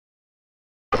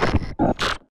I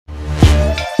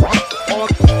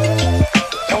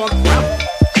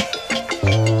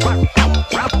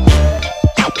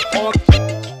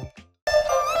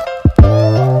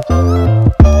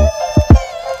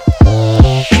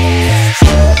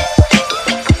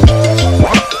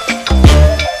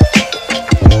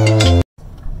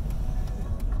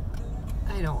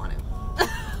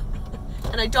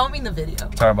don't mean the video.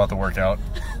 Sorry about the workout.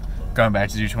 Going back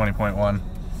to do 20.1.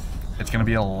 It's gonna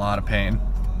be a lot of pain.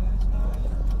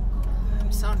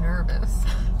 I'm so nervous.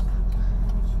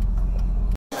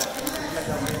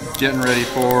 Getting ready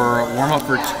for warm up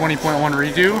for 20.1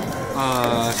 redo.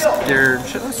 Scared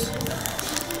shitless.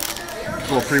 A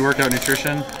little pre-workout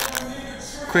nutrition.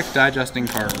 Quick digesting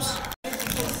carbs.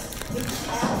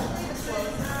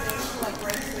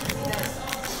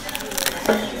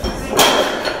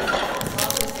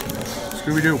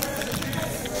 Scooby-Doo.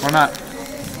 Why not?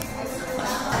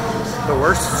 The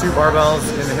worst 2 barbells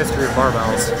in the history of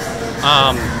barbells.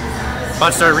 About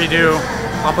to start a redo.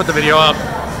 I'll put the video up.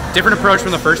 Different approach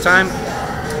from the first time.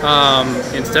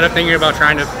 Instead of thinking about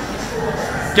trying to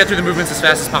get through the movements as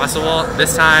fast as possible,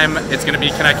 this time it's going to be,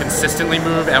 can I consistently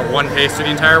move at one pace through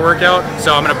the entire workout?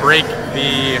 So I'm going to break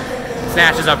the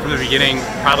snatches up from the beginning,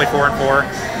 probably 4 and 4.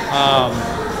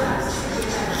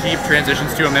 Keep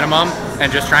transitions to a minimum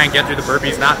and just try and get through the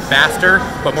burpees, not faster,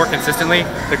 but more consistently.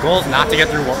 The goal is not to get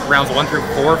through rounds 1 through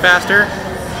 4 faster.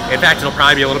 In fact, it'll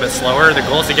probably be a little bit slower. The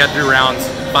goal is to get through rounds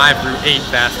 5 through 8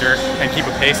 faster and keep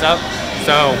a pace up.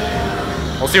 So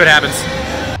we'll see what happens.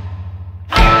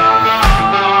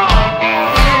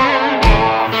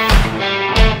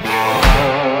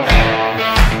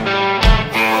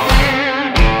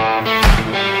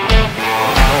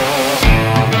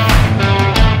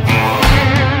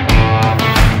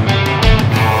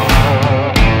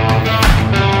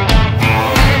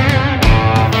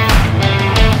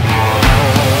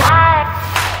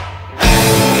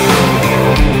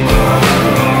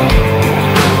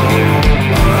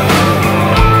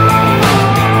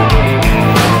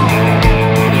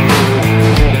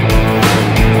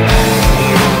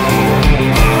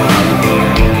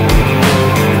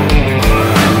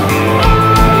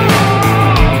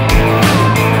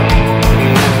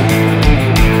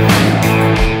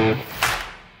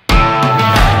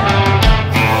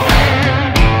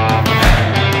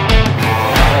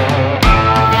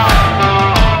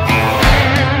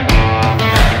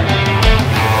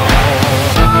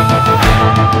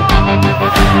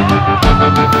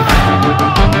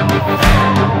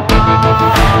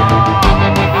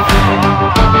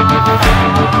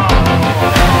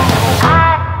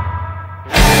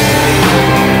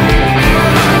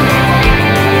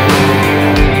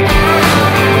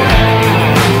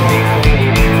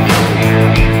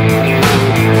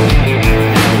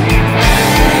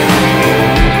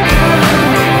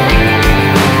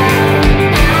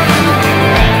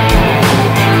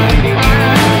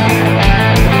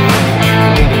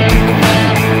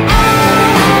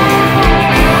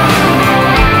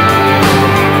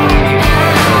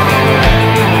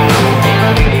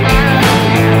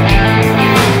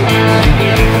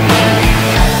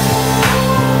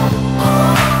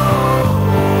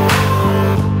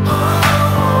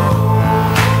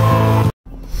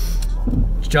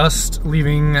 Just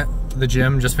leaving the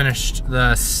gym, just finished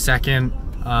the second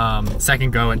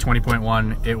go at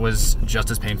 20.1. It was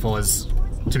just as painful as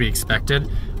to be expected.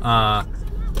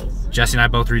 Jesse and I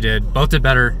both redid, both did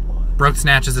better. Broke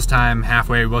snatches this time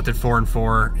halfway. We both did 4 and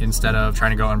 4 instead of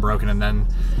trying to go unbroken and then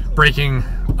breaking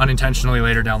unintentionally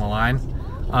later down the line.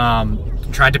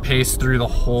 Tried to pace through the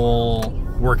whole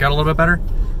workout a little bit better.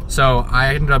 So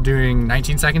I ended up doing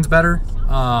 19 seconds better.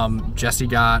 Jesse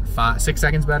got 6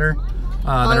 seconds better.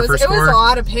 It was a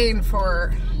lot of pain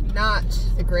for not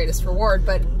the greatest reward,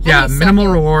 but yeah, minimal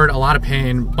reward, a lot of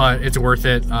pain, but it's worth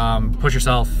it. Push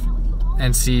yourself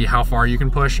and see how far you can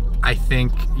push. I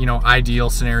think, you know, ideal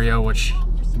scenario, which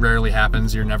rarely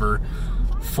happens, you're never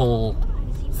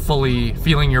fully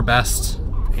feeling your best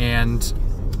and,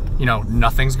 you know,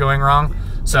 nothing's going wrong.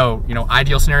 So, you know,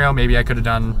 ideal scenario, maybe I could have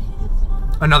done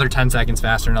another 10 seconds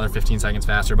faster, another 15 seconds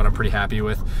faster, but I'm pretty happy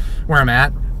with where I'm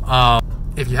at.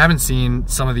 If you haven't seen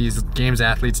some of these games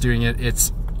athletes doing it,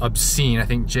 it's obscene. I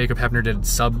think Jacob Hefner did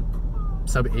sub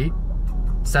 8,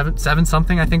 7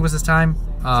 something, I think was his time.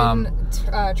 Didn't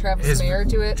Travis Mayer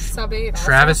do it sub 8 also?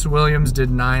 Travis Williams did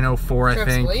 9:04, I think.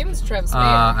 Travis Williams? Travis Mayer?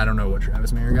 I don't know what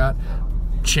Travis Mayer got.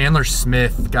 Chandler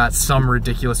Smith got some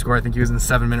ridiculous score. I think he was in the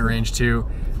 7-minute range too.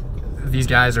 These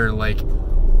guys are like,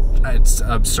 it's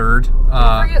absurd.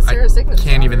 I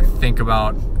can't even think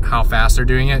about how fast they're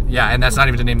doing it. Yeah, and that's not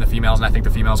even to name the females, and I think the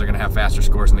females are going to have faster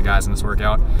scores than the guys in this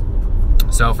workout.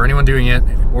 So for anyone doing it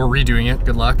or redoing it,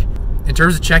 good luck. In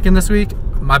terms of check-in this week,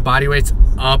 my body weight's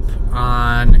up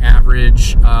on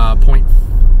average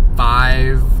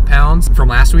 0.5 pounds from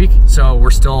last week. So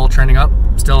we're still trending up,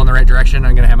 still in the right direction.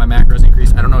 I'm gonna have my macros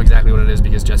increase. I don't know exactly what it is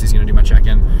because Jesse's gonna do my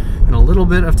check-in in a little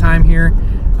bit of time here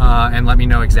and let me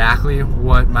know exactly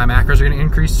what my macros are gonna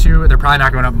increase to. They're probably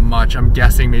not going up much. I'm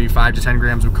guessing maybe 5 to 10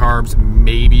 grams of carbs,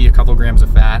 maybe a couple grams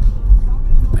of fat.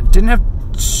 I didn't have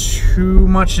too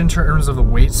much in terms of the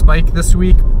weight spike this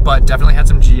week, but definitely had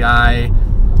some GI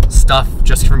stuff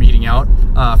just from eating out.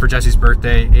 For Jesse's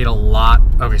birthday, ate a lot.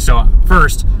 Okay, so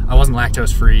first, I wasn't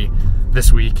lactose free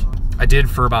this week. I did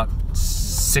for about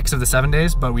 6 of the 7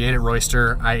 days, but we ate at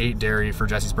Royster. I ate dairy for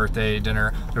Jesse's birthday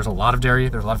dinner. There's a lot of dairy,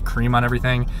 there's a lot of cream on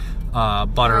everything,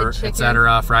 butter,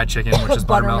 etc., fried chicken, which is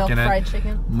buttermilk in it. Fried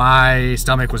chicken. My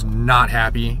stomach was not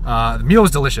happy. The meal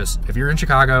was delicious. If you're in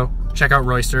Chicago, check out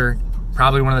Royster.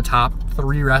 Probably one of the top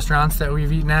 3 restaurants that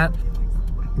we've eaten at.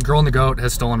 Girl and the Goat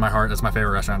has stolen my heart. That's my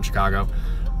favorite restaurant in Chicago.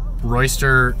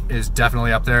 Royster is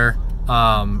definitely up there.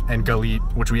 And Galit,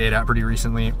 which we ate at pretty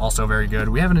recently, also very good.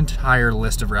 We have an entire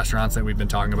list of restaurants that we've been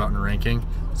talking about and ranking.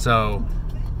 So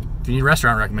if you need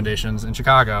restaurant recommendations in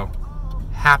Chicago,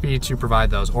 happy to provide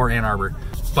those, or Ann Arbor.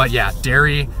 But yeah,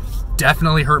 dairy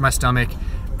definitely hurt my stomach.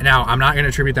 Now, I'm not gonna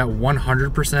attribute that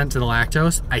 100% to the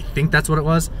lactose. I think that's what it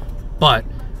was, but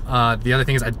the other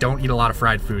thing is I don't eat a lot of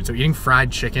fried food. So eating fried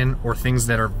chicken or things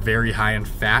that are very high in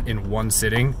fat in one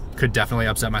sitting could definitely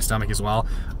upset my stomach as well.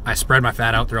 I spread my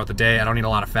fat out throughout the day. I don't eat a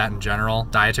lot of fat in general,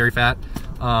 dietary fat.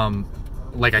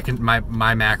 Like my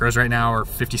macros right now are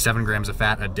 57 grams of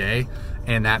fat a day,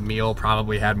 and that meal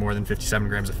probably had more than 57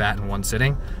 grams of fat in one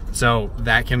sitting. So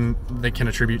that can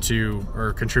attribute to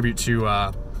or contribute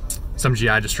to some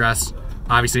GI distress.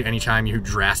 Obviously, anytime you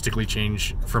drastically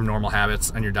change from normal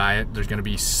habits on your diet, there's going to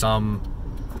be some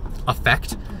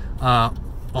effect.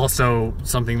 Also,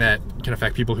 something that can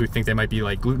affect people who think they might be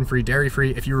like gluten-free,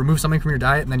 dairy-free. If you remove something from your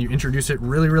diet and then you introduce it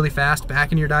really, really fast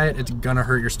back into your diet, it's going to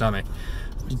hurt your stomach.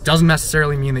 It doesn't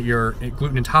necessarily mean that you're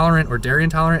gluten intolerant or dairy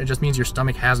intolerant. It just means your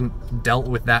stomach hasn't dealt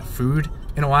with that food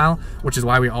in a while, which is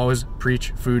why we always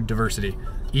preach food diversity.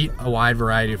 Eat a wide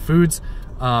variety of foods.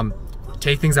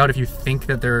 Take things out if you think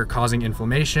that they're causing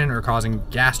inflammation or causing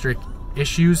gastric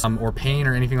issues or pain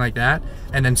or anything like that,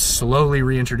 and then slowly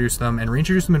reintroduce them and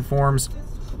reintroduce them in forms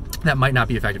that might not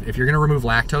be effective. If you're gonna remove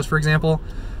lactose, for example,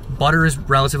 butter is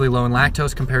relatively low in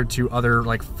lactose compared to other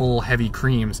like full heavy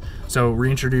creams. So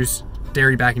reintroduce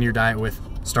dairy back into your diet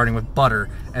starting with butter,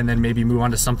 and then maybe move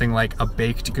on to something like a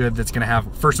baked good that's gonna have,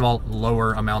 first of all,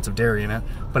 lower amounts of dairy in it,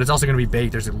 but it's also gonna be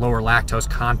baked, there's a lower lactose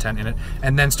content in it,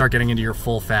 and then start getting into your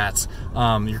full fats,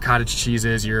 your cottage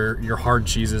cheeses, your hard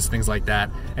cheeses, things like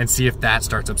that, and see if that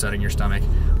starts upsetting your stomach.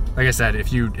 Like I said,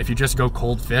 if you just go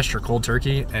cold fish or cold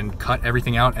turkey and cut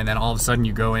everything out, and then all of a sudden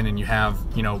you go in and you have,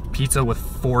 you know, pizza with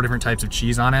 4 different types of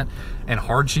cheese on it, and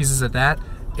hard cheeses at that,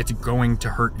 it's going to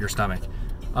hurt your stomach.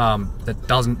 That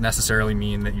doesn't necessarily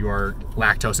mean that you are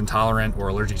lactose intolerant or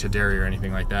allergic to dairy or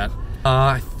anything like that.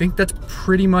 I think that's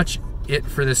pretty much it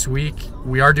for this week.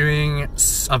 We are doing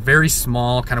a very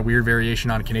small kind of weird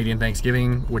variation on Canadian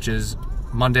Thanksgiving, which is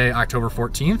Monday, October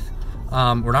 14th.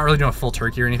 We're not really doing a full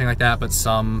turkey or anything like that, but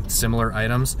some similar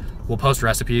items. We'll post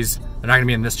recipes. They're not gonna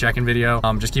be in this check-in video.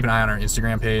 Just keep an eye on our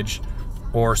Instagram page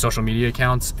or social media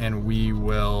accounts, and we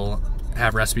will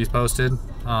have recipes posted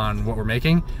on what we're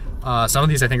making. Some of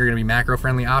these I think are going to be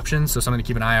macro-friendly options, so something to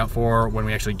keep an eye out for when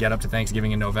we actually get up to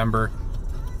Thanksgiving in November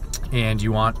and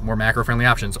you want more macro-friendly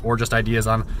options, or just ideas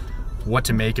on what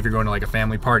to make if you're going to like a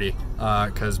family party,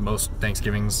 because most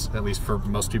Thanksgivings, at least for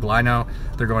most people I know,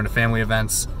 they're going to family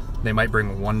events. They might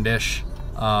bring one dish,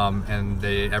 and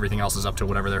everything else is up to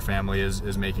whatever their family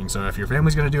is making. So if your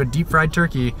family's going to do a deep fried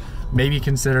turkey, maybe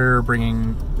consider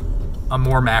bringing a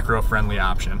more macro-friendly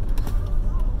option.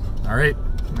 All right,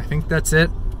 I think that's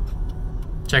it.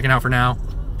 Checking out for now.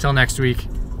 Till next week.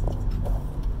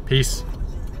 Peace.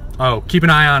 Oh, keep an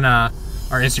eye on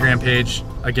our Instagram page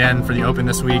again for the open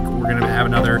this week. We're going to have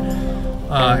another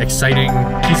exciting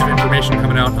piece of information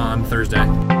coming out on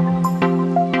Thursday.